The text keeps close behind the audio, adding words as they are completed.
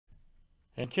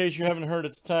In case you haven't heard,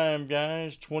 it's time,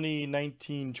 guys.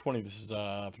 2019-20. This is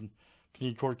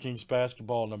Panini Court Kings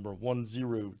basketball number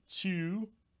 102.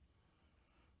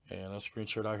 And a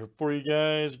screenshot out here for you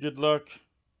guys. Good luck.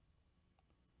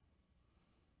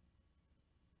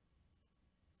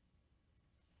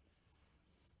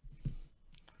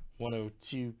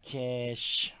 $102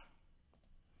 cash.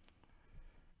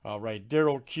 All right,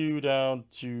 Daryl Q down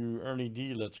to Ernie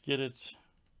D. Let's get it.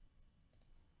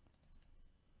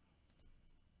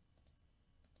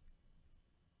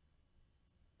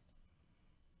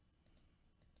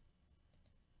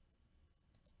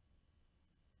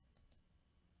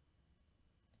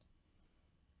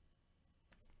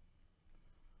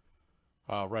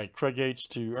 All right, Craig H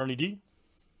to Ernie D.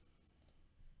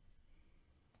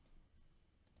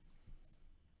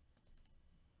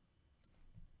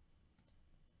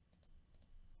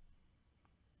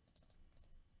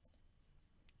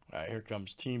 All right, here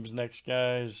comes teams next,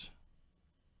 guys.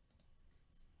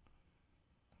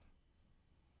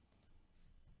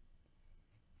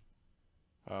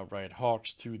 All right,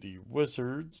 Hawks to the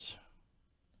Wizards.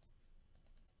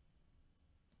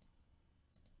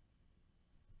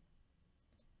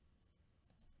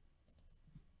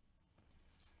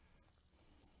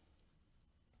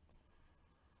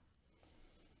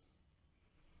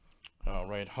 All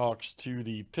right, Hawks to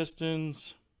the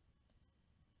Pistons.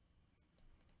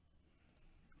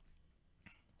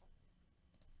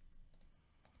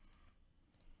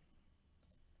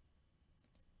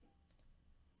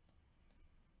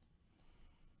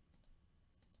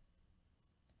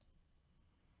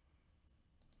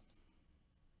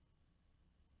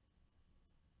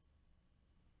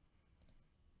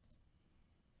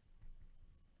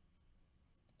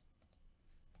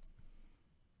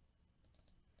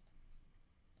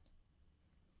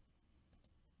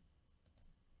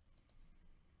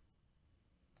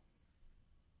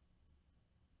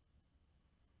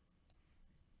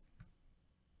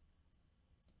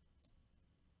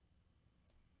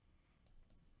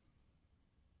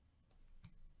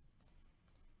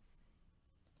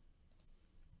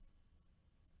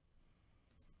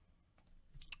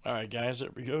 All right, guys, there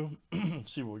we go.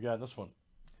 See what we got in this one.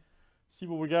 See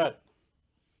what we got.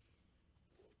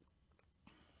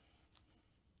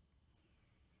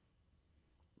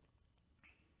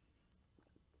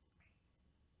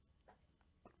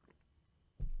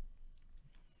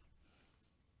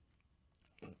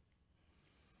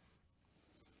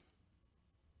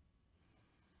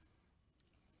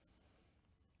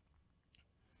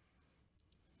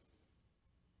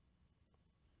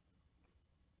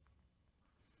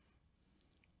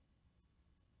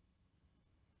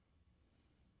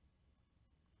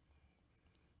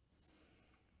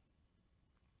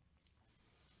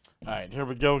 All right, here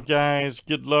we go, guys.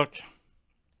 Good luck.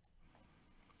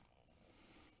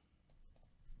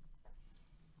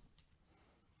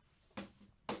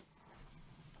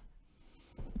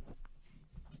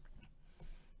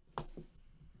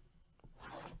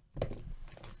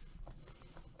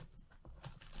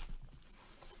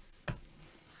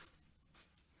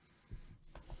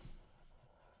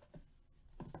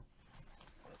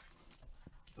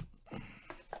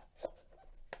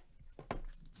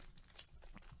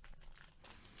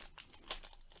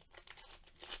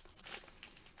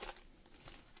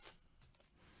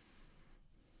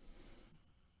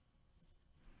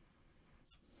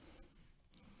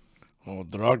 Oh,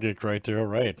 Dragic right there. All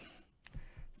right.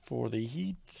 For the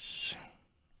Heat.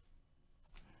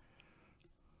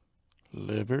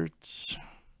 Liberts.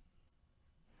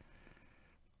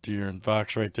 Deer and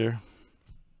Fox right there.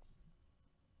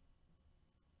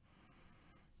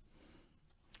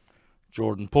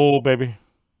 Jordan Poole, baby.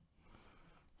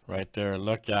 Right there.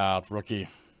 Look out, rookie.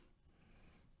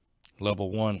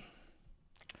 Level 1.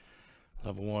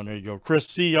 Level 1. There you go. Chris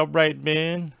C. All right,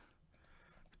 man.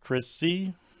 Chris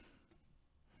C.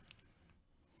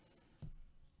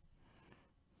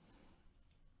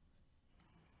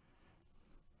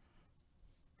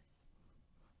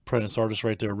 Apprentice artist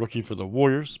right there. Rookie for the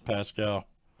Warriors. Pascal.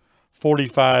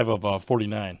 45 of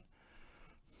 49.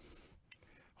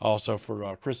 Also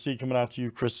for Chris C. Coming out to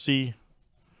you. Chris C.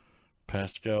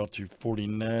 Pascal to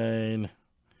 49.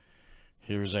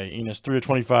 Here's a Enos 3 of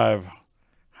 25.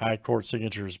 High court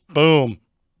signatures. Boom.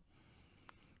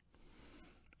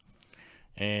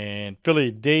 And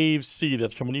Philly, Dave C.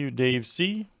 That's coming to you, Dave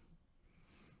C.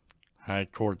 High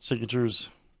court signatures.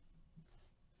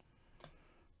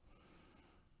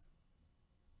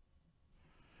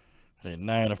 A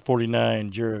 9 of 49,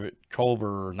 Jared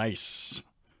Culver. Nice.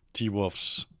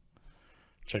 T-Wolves.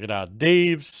 Check it out.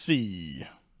 Dave C.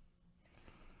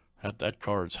 That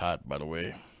card's hot, by the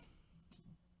way.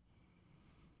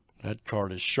 That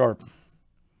card is sharp.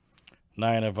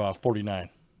 9 of 49.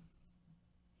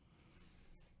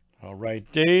 All right,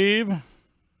 Dave.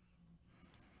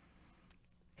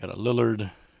 Got a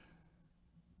Lillard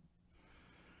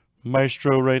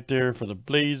Maestro right there for the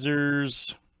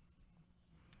Blazers.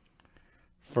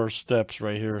 First steps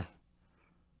right here.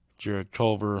 Jared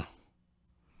Culver.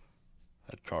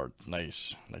 That card's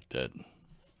nice. Like that.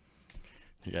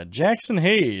 You got Jackson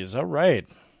Hayes. All right.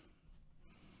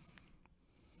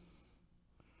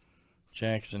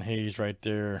 Jackson Hayes right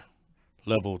there.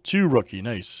 Level 2 rookie.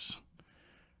 Nice.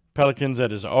 Pelicans,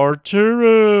 that is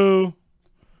Arturo.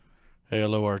 Hey,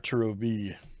 hello, Arturo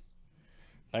B.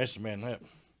 Nice, man.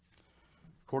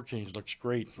 Court Kings looks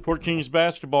great. Court Kings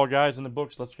basketball, guys, in the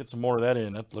books. Let's get some more of that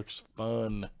in. That looks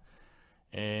fun.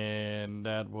 And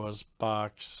that was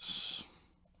box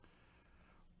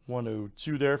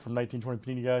 102 there from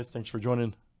 1920 Panini, guys. Thanks for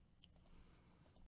joining.